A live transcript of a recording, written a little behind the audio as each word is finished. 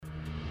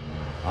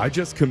I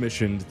just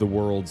commissioned the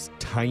world's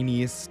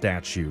tiniest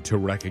statue to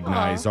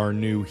recognize our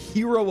new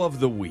hero of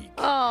the week.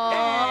 Oh,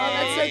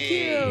 that's so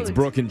cute. It's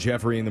Brooke and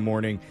Jeffrey in the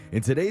morning,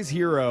 and today's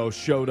hero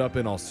showed up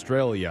in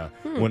Australia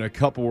when a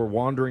couple were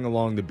wandering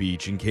along the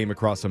beach and came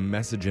across a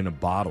message in a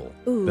bottle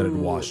that had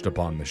washed up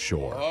on the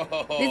shore.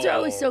 These are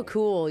always so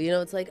cool. You know,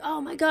 it's like, oh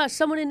my gosh,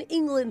 someone in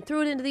England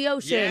threw it into the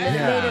ocean and it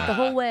made it the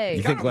whole way.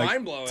 You think Kinda like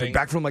mind-blowing. it's like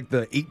back from like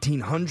the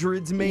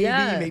 1800s, maybe?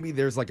 Yeah. Maybe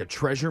there's like a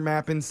treasure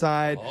map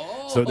inside.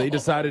 So they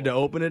decided to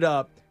open it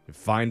up and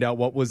find out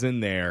what was in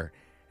there.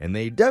 And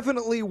they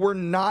definitely were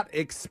not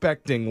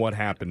expecting what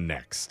happened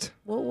next.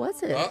 What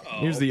was it?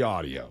 Here's the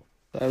audio.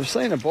 So I've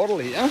seen a bottle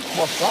here,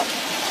 washed up.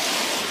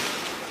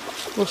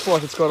 Looks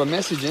like it's got a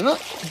message in it.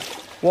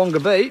 Wonga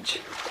Beach.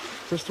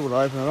 Crystal would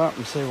open it up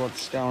and see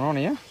what's going on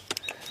here.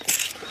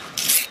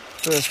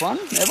 First one,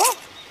 ever.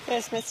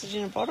 First message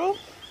in a bottle.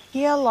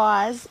 Here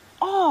lies,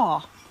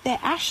 they're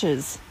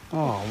ashes.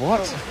 Oh,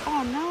 what?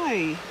 Oh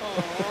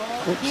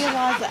no. Here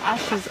lies the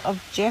ashes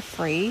of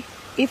Jeffrey.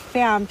 If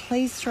found,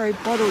 please throw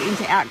bottle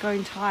into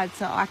outgoing tide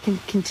so I can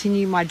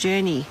continue my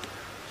journey.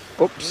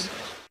 Oops.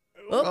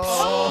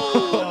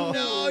 Oh,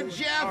 no,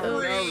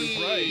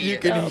 Jeffrey. You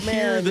can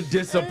hear the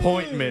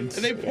disappointment.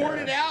 And they poured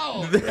it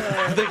out. Is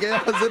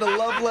it a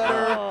love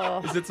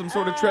letter? Is it some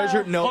sort of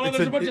treasure? No, Hold on, it's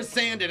there's a bunch of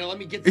sand in it. Let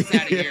me get this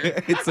out of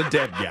here. it's a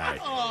dead guy.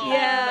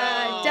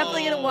 Yeah,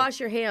 definitely going to wash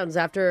your hands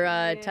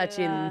after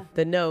touching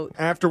the note.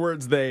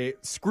 Afterwards, they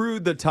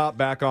screwed the top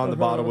back on the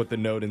bottle with the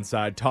note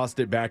inside, tossed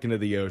it back into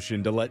the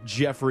ocean to let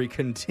Jeffrey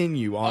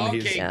continue on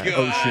his Okay, good.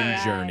 ocean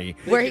journey.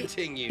 Where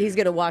continue. he's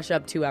going to wash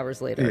up 2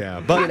 hours later. Yeah,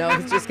 but- you know,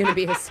 it's just going to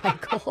be a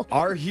cycle.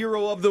 Our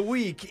hero of the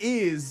week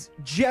is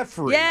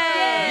Jeffrey.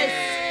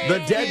 Yay! The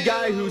dead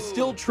guy who's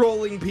still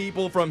trolling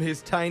people from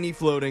his tiny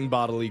floating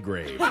bodily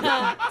grave.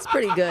 It's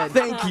pretty good.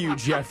 Thank you,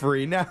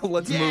 Jeffrey. Now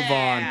let's move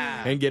on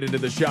and get into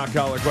the shot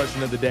collar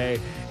question of the day.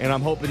 And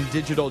I'm hoping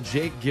Digital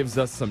Jake gives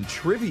us some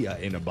trivia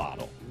in a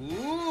bottle.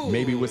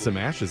 Maybe with some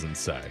ashes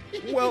inside.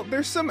 Well,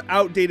 there's some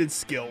outdated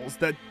skills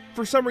that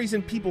for some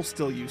reason people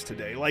still use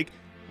today. Like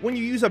when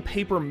you use a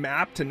paper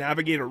map to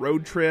navigate a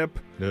road trip,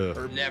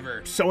 Ugh.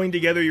 Never. sewing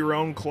together your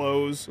own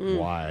clothes.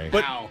 Why?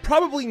 But Ow.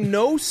 probably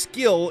no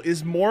skill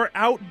is more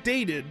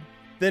outdated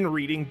than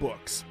reading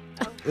books.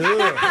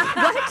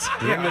 What?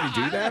 Did anybody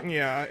do that?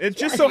 Yeah, it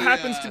just so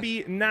happens to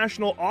be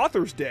National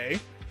Authors Day.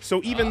 So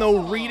even though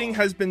reading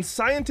has been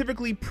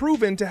scientifically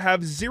proven to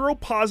have zero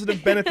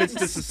positive benefits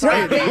to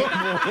society,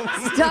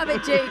 Stop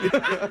it, Jake.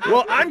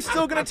 well, I'm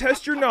still going to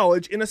test your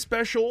knowledge in a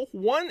special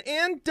one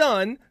and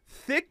done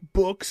thick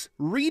books,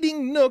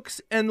 reading nooks,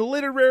 and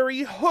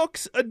literary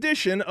hooks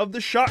edition of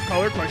the shot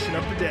collar question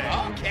of the day.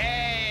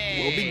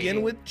 Okay. We'll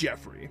begin with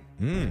Jeffrey.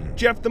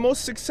 Jeff, the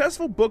most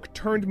successful book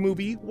turned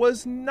movie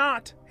was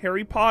not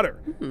Harry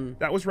Potter.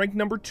 That was ranked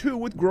number 2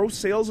 with gross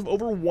sales of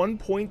over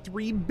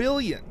 1.3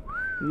 billion.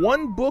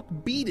 One book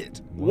beat it.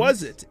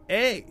 Was it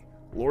A,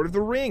 Lord of the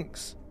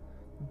Rings,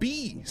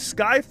 B,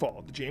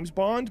 Skyfall, the James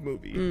Bond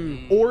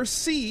movie, or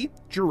C,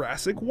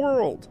 Jurassic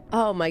World?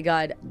 Oh my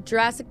God.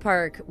 Jurassic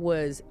Park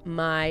was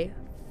my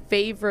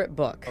favorite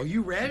book. Oh,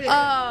 you read it?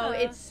 Oh,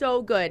 it's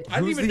so good. I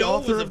didn't Who's even the know it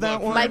was author a of that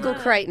book. one? Michael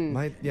Crichton.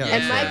 Yeah,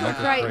 And that's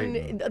right, Michael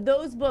Crichton,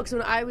 those books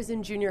when I was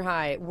in junior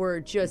high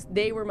were just,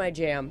 they were my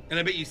jam. And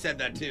I bet you said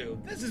that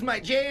too. This is my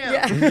jam.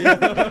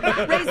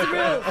 Raise the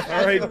roof.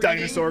 All right,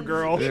 dinosaur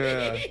girl.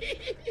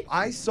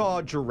 I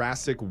saw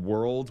Jurassic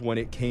World when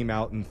it came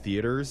out in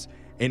theaters,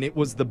 and it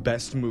was the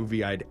best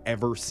movie I'd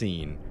ever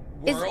seen.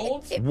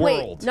 World? Wait,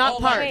 World. not Oh,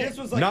 Park. like, this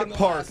was like Not in the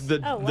Park, last-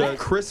 the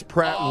Chris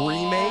Pratt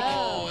remake.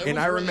 it And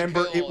was I really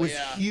remember cool, it was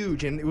yeah.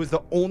 huge, and it was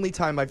the only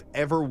time I've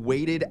ever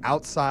waited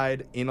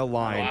outside in a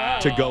line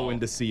to go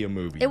in to see a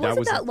movie. It wasn't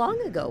was that long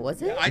ago,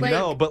 was it? I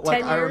No, but like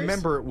 10 I years?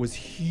 remember it was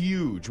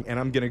huge, and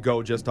I'm gonna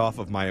go just off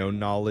of my own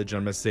knowledge.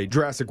 I'm gonna say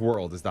Jurassic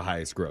World is the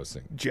highest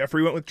grossing.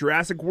 Jeffrey went with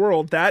Jurassic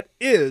World. That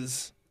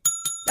is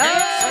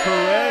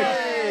correct.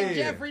 Hey,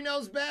 Jeffrey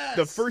knows best.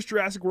 The first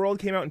Jurassic World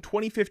came out in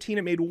 2015.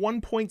 It made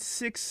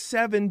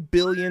 $1.67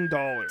 billion.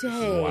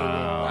 Dang.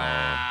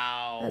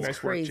 Wow. That's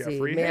Nice work, crazy,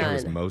 Jeffrey. It man.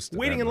 was most of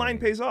Waiting that in line money.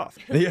 pays off.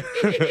 Yeah.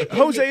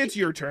 Jose, it's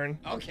your turn.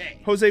 Okay.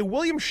 Jose,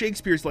 William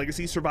Shakespeare's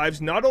legacy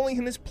survives not only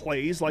in his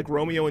plays like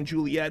Romeo and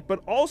Juliet, but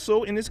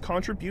also in his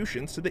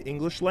contributions to the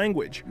English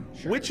language.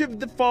 Which of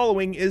the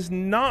following is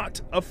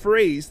not a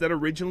phrase that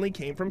originally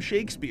came from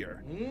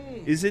Shakespeare?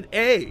 Is it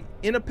A,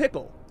 in a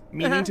pickle,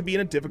 meaning to be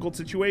in a difficult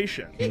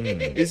situation?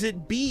 Is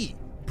it B,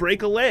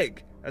 break a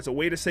leg, as a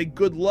way to say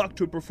good luck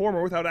to a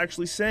performer without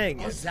actually saying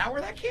Oh, it? is that where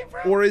that came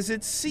from? Or is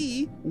it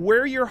C,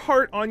 wear your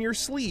heart on your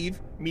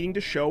sleeve, meaning to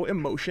show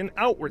emotion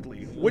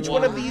outwardly? Which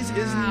one of these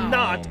is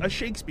not a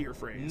Shakespeare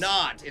phrase?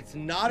 It's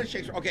not a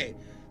Shakespeare. Okay,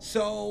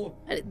 so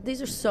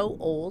These are so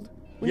old.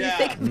 When Yeah.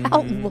 you think of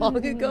how long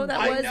ago that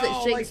I was know,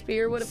 that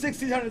Shakespeare would have...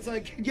 1600s,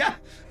 like, yeah,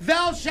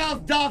 thou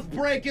shalt doth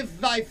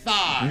breaketh thy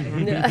thigh.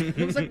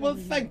 It was like, well,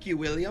 thank you,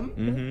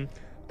 William.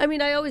 I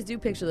mean, I always do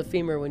picture the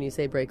femur when you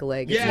say break a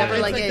leg. It's Yeah, never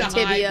it's like like a the high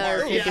tibia or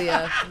part.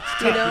 fibia.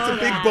 You know?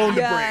 It's a big bone to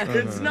Yeah.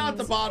 break. It's not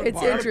the bottom It's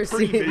part. interesting.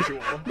 Pretty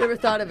visual. Never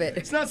thought of it.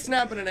 It's not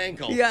snapping an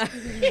ankle. Yeah.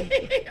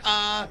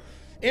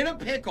 In a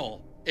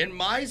pickle, in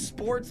my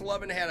sports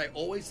loving head, I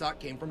always thought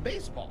came from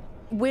baseball.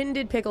 When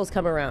did pickles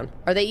come around?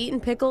 Are they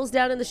eating pickles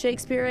down in the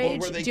Shakespeare Or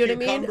age? were they Do you know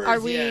what I mean? cucumbers Are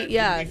we? yet?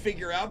 Yeah. Did we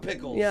figure out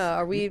pickles? Yeah.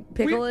 Are we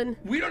pickling?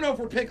 We don't know if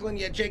we're pickling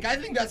yet, Jake. I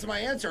think that's my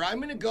answer. I'm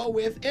going to go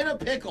with in a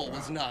pickle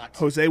was not.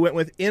 Jose went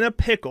with in a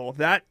pickle.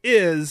 That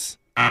is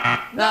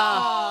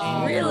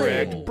Oh,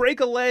 incorrect. really? Break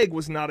a leg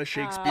was not a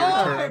Shakespeare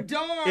Oh, term.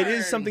 darn. It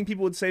is something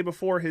people would say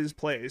before his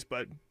plays,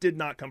 but did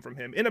not come from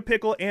him. In a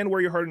pickle and wear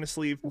your heart on a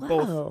sleeve, Wow.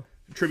 both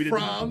attributed to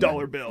From-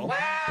 Dollar Bill.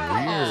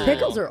 Wow.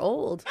 Pickles are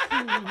old.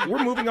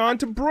 We're moving on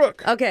to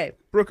Brooke. Okay.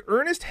 Brooke,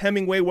 Ernest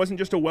Hemingway wasn't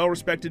just a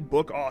well-respected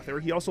book author.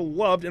 He also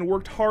loved and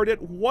worked hard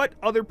at what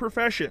other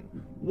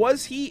profession?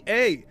 Was he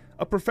A,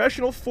 a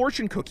professional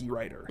fortune cookie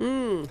writer,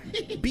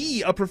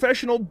 B, a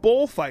professional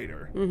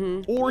bullfighter,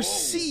 or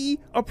C,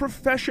 a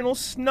professional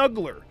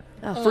snuggler?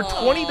 For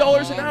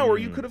 $20 an hour,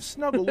 you could have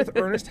snuggled with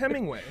Ernest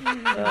Hemingway.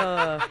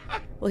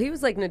 Well, he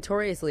was like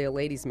notoriously a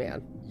ladies'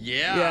 man.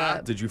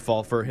 Yeah. Did you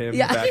fall for him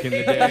Yeah. back in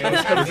the day?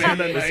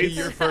 Band Was he Nights.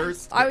 your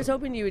first? I was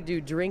hoping you would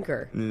do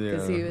drinker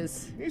because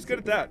Yeah. He's good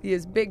at that. he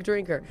is big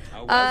drinker.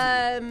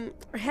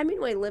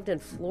 Hemingway lived in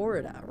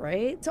Florida,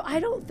 right? So I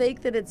don't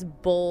think that it's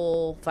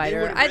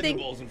bullfighter. would've I ridden think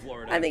the bulls in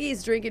Florida. I think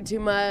he's drinking too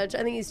much. I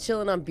think he's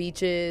chilling on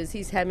beaches.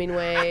 He's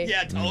Hemingway.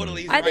 Yeah,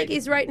 totally. I think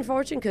he's writing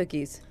fortune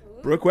cookies.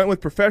 Brooke went with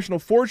professional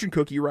fortune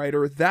cookie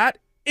writer. That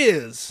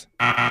is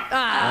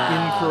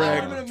That would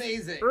have been incorrect.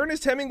 amazing.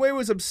 Ernest Hemingway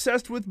was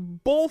obsessed with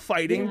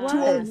bullfighting He to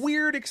a was.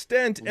 weird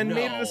extent and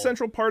made it No. a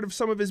central part of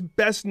some of his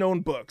best-known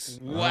books.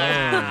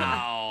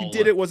 Wow. He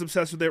did it, was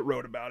obsessed with it,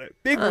 wrote about it.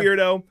 Big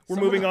weirdo. We're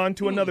moving on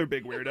to another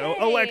big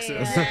weirdo,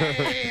 Alexis.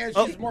 Hey,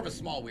 she's more of a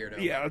small weirdo.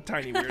 Yeah, a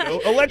tiny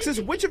weirdo. Alexis,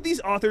 which of these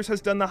authors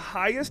has done the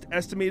highest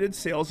estimated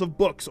sales of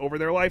books over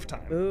their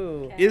lifetime?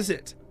 Ooh. Is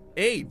it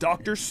A,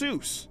 Dr.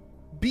 Seuss,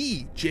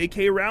 B,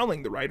 J.K.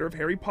 Rowling, the writer of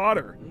Harry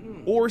Potter,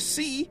 or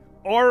C,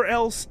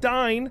 R.L.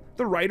 Stein,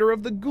 the writer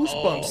of the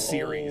Goosebumps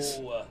series?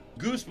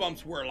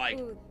 Goosebumps were like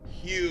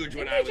huge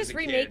when Didn't I they was just a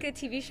remake kid.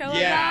 a TV show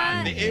Yeah,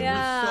 of that? it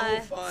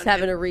was so fun. It's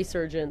having a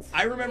resurgence.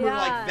 I remember Yeah,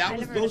 like that I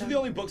was never those heard were the of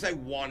only books I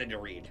wanted to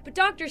read. But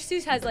Dr.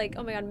 Seuss has like,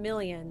 oh my god,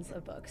 millions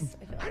of books.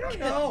 I feel I like. don't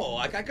know.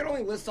 Like I could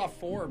only list off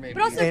 4 maybe.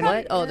 But also And- probably,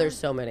 What? Oh, there's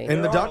so many.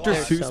 And the There are Dr. a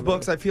lot. Seuss So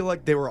books, I feel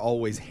like they were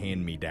always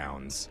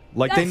hand-me-downs.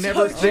 Like That's they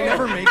so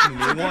never true. make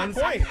new ones.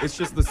 point. It's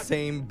just the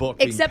same book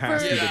Except being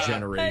passed for- through Yeah. the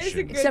generations.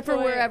 good Except for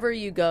point. wherever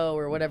you go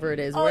or whatever it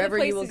is, All the wherever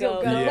you will places you'll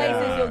go, go. the Yeah.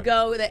 places you'll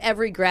go that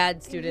every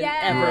grad student Yes.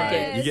 ever Right.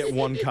 gets. You get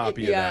one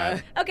copy Yeah.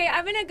 of that. Okay,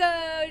 I'm gonna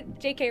go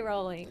J.K.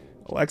 Rowling.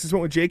 Alexis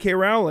went with J.K.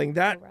 Rowling.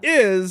 That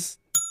is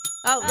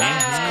Oh,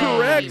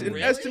 correct. An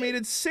Really?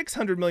 estimated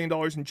 $600 million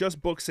in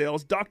just book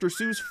sales. Dr.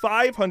 Seuss,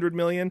 $500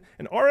 million.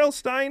 And R.L.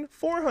 Stein,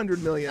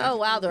 $400 million. Oh,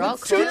 wow, they're all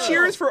Two close.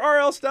 cheers for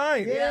R.L.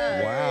 Stein.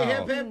 Wow.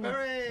 Hip, hip,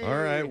 hooray.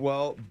 All right,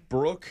 well,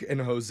 Brooke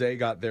and Jose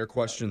got their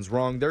questions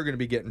wrong. They're going to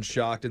be getting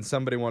shocked, and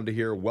somebody wanted to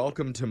hear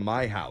Welcome to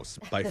My House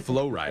by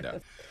Flo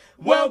Rida.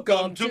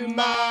 Welcome to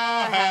my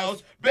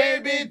house,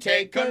 baby.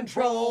 Take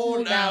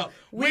control now.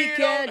 We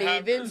can't don't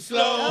have even to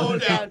slow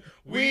down.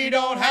 We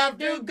don't have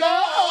to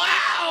go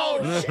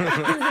out.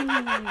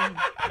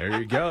 There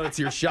you go. It's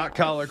your shot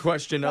collar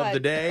question of the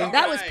day.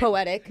 That was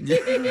poetic. We're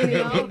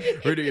going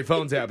to do your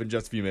phone tap in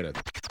just a few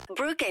minutes.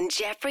 Brooke and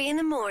Jeffrey in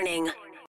the morning.